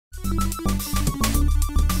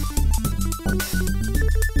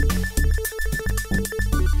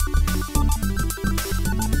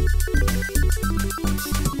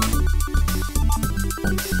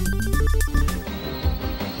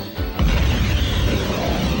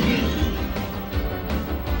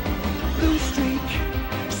Blue streak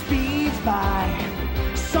speeds by.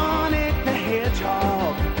 Sonic the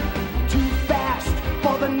Hedgehog, too fast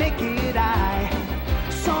for the naked eye.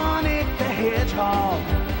 Sonic the Hedgehog,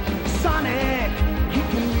 Sonic, he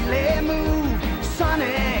can really move.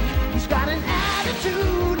 Sonic, he's got an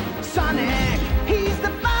attitude. Sonic, he's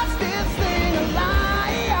the fastest thing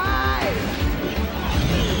alive.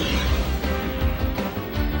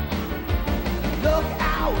 Look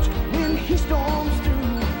out when he storms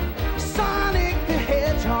through. Sonic the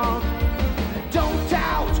Hedgehog, don't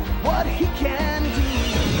doubt what he can do.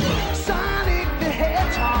 Sonic the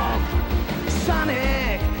Hedgehog,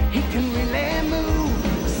 Sonic, he can really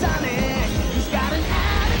move. Sonic, he's got an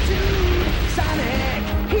attitude. Sonic,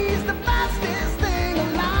 he's the fastest thing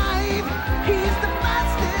alive. He's the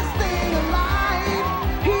fastest thing alive.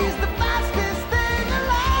 He's the fastest thing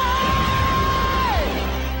alive.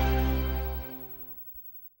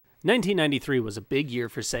 1993 was a big year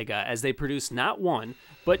for Sega as they produced not one,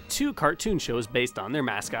 but two cartoon shows based on their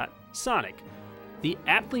mascot, Sonic. The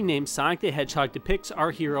aptly named Sonic the Hedgehog depicts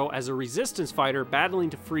our hero as a resistance fighter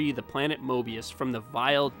battling to free the planet Mobius from the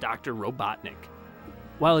vile Dr. Robotnik.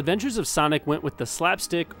 While Adventures of Sonic went with the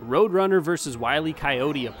slapstick, Roadrunner vs. Wile E.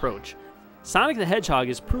 Coyote approach, Sonic the Hedgehog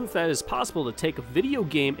is proof that it is possible to take a video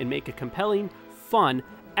game and make a compelling, fun,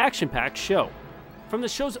 action-packed show. From the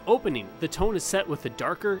show's opening, the tone is set with a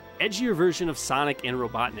darker, edgier version of Sonic and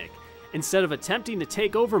Robotnik. Instead of attempting to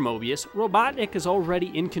take over Mobius, Robotnik is already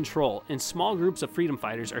in control, and small groups of freedom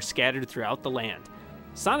fighters are scattered throughout the land.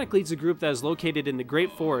 Sonic leads a group that is located in the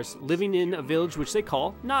Great Forest, living in a village which they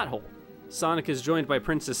call Knothole. Sonic is joined by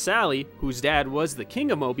Princess Sally, whose dad was the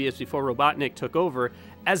king of Mobius before Robotnik took over,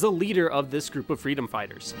 as a leader of this group of freedom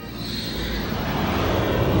fighters.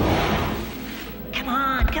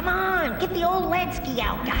 Come on, get the old lead ski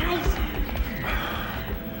out, guys.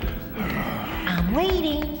 I'm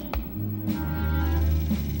waiting.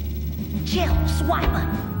 Chill, swiper.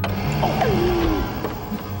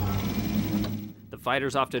 The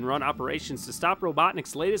fighters often run operations to stop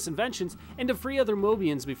Robotnik's latest inventions and to free other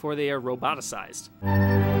Mobians before they are roboticized.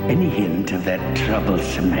 Any hint of that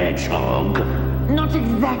troublesome hedgehog? Not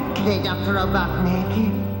exactly, Dr.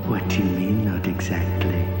 Robotnik. What do you mean, not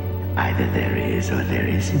exactly? Either there is or there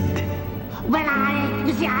isn't. But I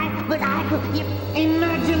could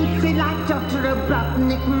emergency light Dr.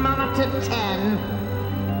 Robotnik monitor 10.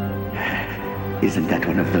 Isn't that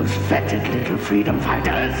one of those fetid little freedom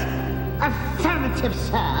fighters? Affirmative,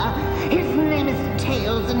 sir. His name is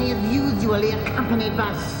Tails, and he is usually accompanied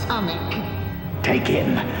by Sonic. Take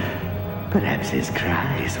him. Perhaps his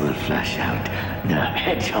cries will flush out the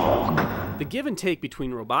hedgehog. The give and take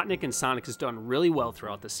between Robotnik and Sonic is done really well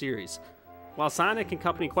throughout the series. While Sonic and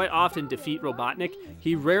company quite often defeat Robotnik,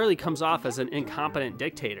 he rarely comes off as an incompetent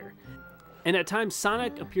dictator. And at times,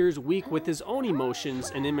 Sonic appears weak with his own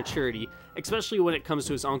emotions and immaturity, especially when it comes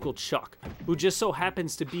to his uncle Chuck, who just so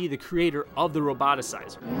happens to be the creator of the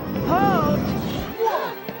roboticizer. Halt!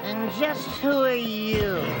 And just who are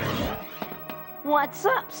you? What's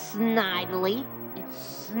up, Snidely?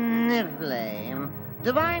 It's Snively.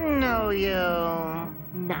 Do I know you?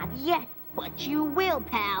 Not yet, but you will,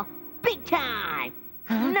 pal. Big time!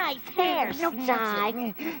 Nice hair,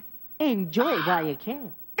 Snide. Enjoy while you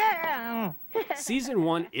can. Season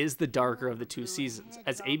 1 is the darker of the two seasons,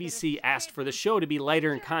 as ABC asked for the show to be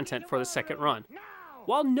lighter in content for the second run.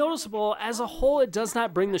 While noticeable, as a whole it does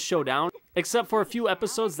not bring the show down, except for a few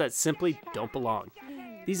episodes that simply don't belong.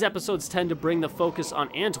 These episodes tend to bring the focus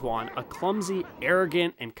on Antoine, a clumsy,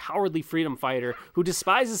 arrogant, and cowardly freedom fighter who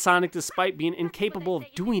despises Sonic despite being incapable of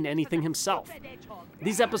doing anything himself.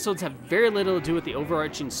 These episodes have very little to do with the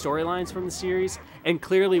overarching storylines from the series, and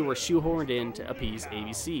clearly were shoehorned in to appease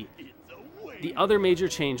ABC. The other major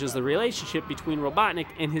change is the relationship between Robotnik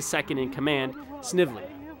and his second-in-command, Snively.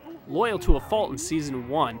 Loyal to a fault in Season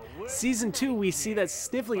 1, Season 2 we see that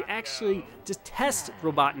Snively actually detests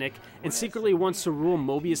Robotnik and secretly wants to rule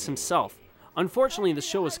Mobius himself. Unfortunately, the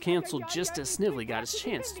show was canceled just as Snively got his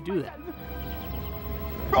chance to do that.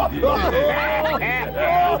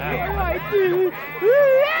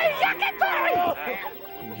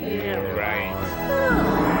 Yeah, right.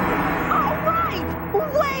 All right!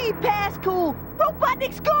 Way past cool!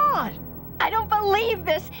 Robotnik's gone! I don't believe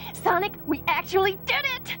this! Sonic, we actually did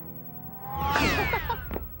it!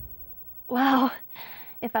 Well,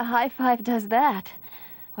 if a high five does that,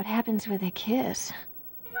 what happens with a kiss?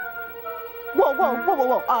 Whoa, whoa, whoa, whoa,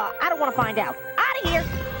 whoa. I don't want to find out. Out of here!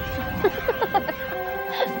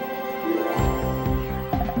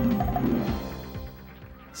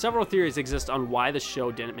 Several theories exist on why the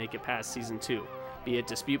show didn't make it past season 2, be it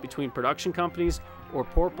dispute between production companies or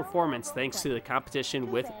poor performance thanks to the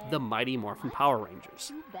competition with the Mighty Morphin Power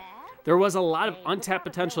Rangers. There was a lot of untapped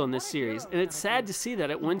potential in this series, and it's sad to see that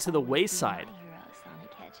it went to the wayside.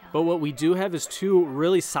 But what we do have is 2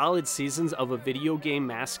 really solid seasons of a video game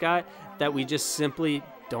mascot that we just simply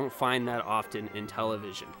don't find that often in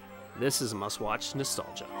television. This is must-watch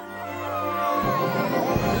nostalgia.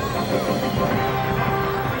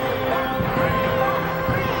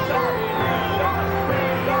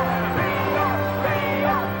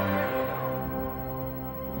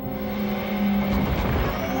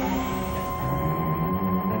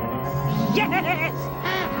 Yes!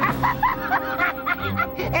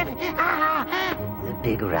 The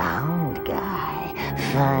big round guy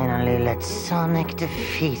finally let Sonic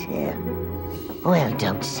defeat him. Well,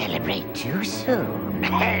 don't celebrate too soon,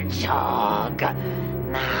 Hedgehog.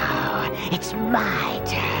 Now it's my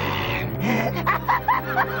turn. And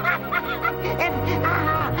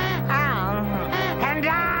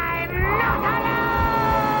I'm not alone!